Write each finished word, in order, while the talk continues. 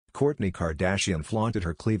Kourtney Kardashian flaunted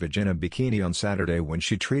her cleavage in a bikini on Saturday when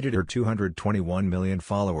she treated her 221 million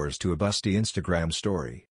followers to a busty Instagram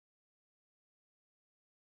story.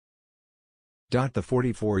 The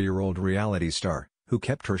 44-year-old reality star, who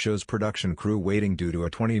kept her show's production crew waiting due to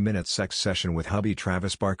a 20-minute sex session with hubby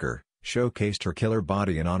Travis Barker, showcased her killer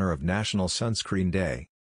body in honor of National Sunscreen Day.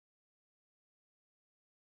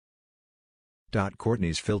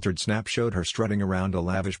 Kourtney's filtered snap showed her strutting around a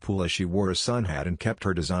lavish pool as she wore a sun hat and kept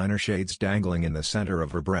her designer shades dangling in the center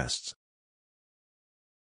of her breasts.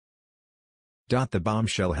 The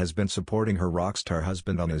bombshell has been supporting her rockstar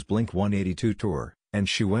husband on his Blink-182 tour, and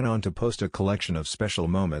she went on to post a collection of special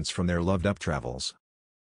moments from their loved-up travels.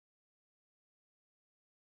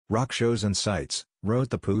 "Rock shows and sights," wrote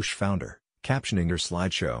the Poosh founder, captioning her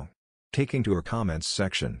slideshow. Taking to her comments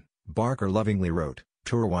section, Barker lovingly wrote,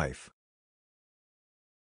 "Tour wife."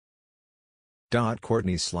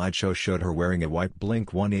 Kourtney's slideshow showed her wearing a white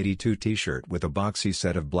Blink-182 t-shirt with a boxy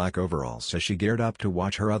set of black overalls as she geared up to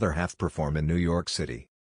watch her other half perform in New York City.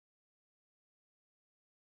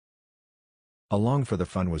 Along for the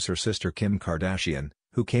fun was her sister Kim Kardashian,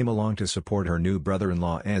 who came along to support her new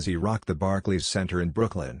brother-in-law as he rocked the Barclays Center in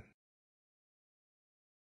Brooklyn.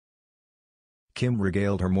 Kim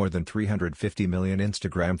regaled her more than 350 million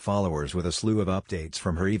Instagram followers with a slew of updates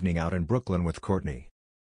from her evening out in Brooklyn with Kourtney.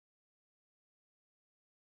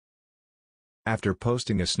 After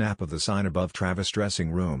posting a snap of the sign above Travis'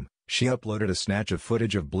 dressing room, she uploaded a snatch of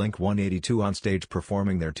footage of Blink-182 on stage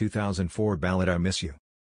performing their 2004 ballad "I Miss You."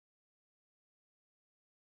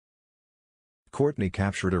 Kourtney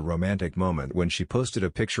captured a romantic moment when she posted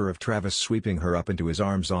a picture of Travis sweeping her up into his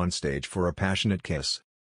arms on stage for a passionate kiss.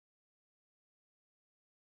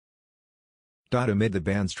 Amid the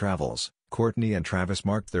band's travels, Kourtney and Travis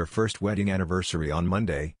marked their first wedding anniversary on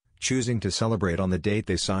Monday, choosing to celebrate on the date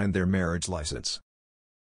they signed their marriage license.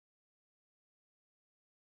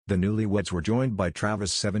 The newlyweds were joined by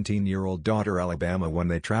Travis' 17-year-old daughter Alabama when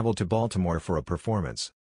they traveled to Baltimore for a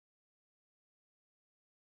performance.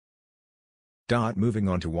 Moving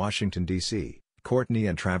on to Washington, D.C., Kourtney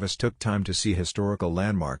and Travis took time to see historical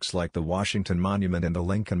landmarks like the Washington Monument and the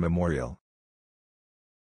Lincoln Memorial.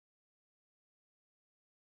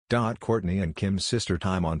 Kourtney and Kim's sister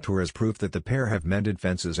time on tour is proof that the pair have mended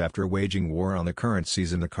fences after waging war on the current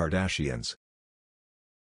season The Kardashians.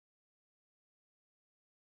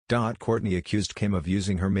 Kourtney accused Kim of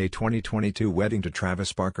using her May 2022 wedding to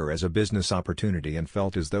Travis Barker as a business opportunity and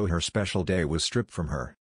felt as though her special day was stripped from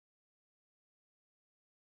her.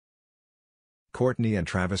 Kourtney and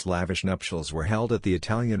Travis' lavish nuptials were held at the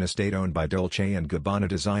Italian estate owned by Dolce & Gabbana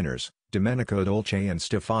designers, Domenico Dolce and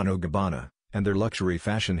Stefano Gabbana, and their luxury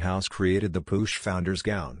fashion house created the Poosh founder's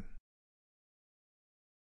gown.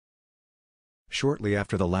 Shortly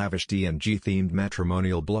after the lavish D&G-themed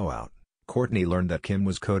matrimonial blowout, Kourtney learned that Kim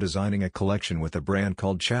was co-designing a collection with a brand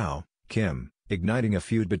called Chow Kim, igniting a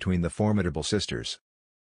feud between the formidable sisters.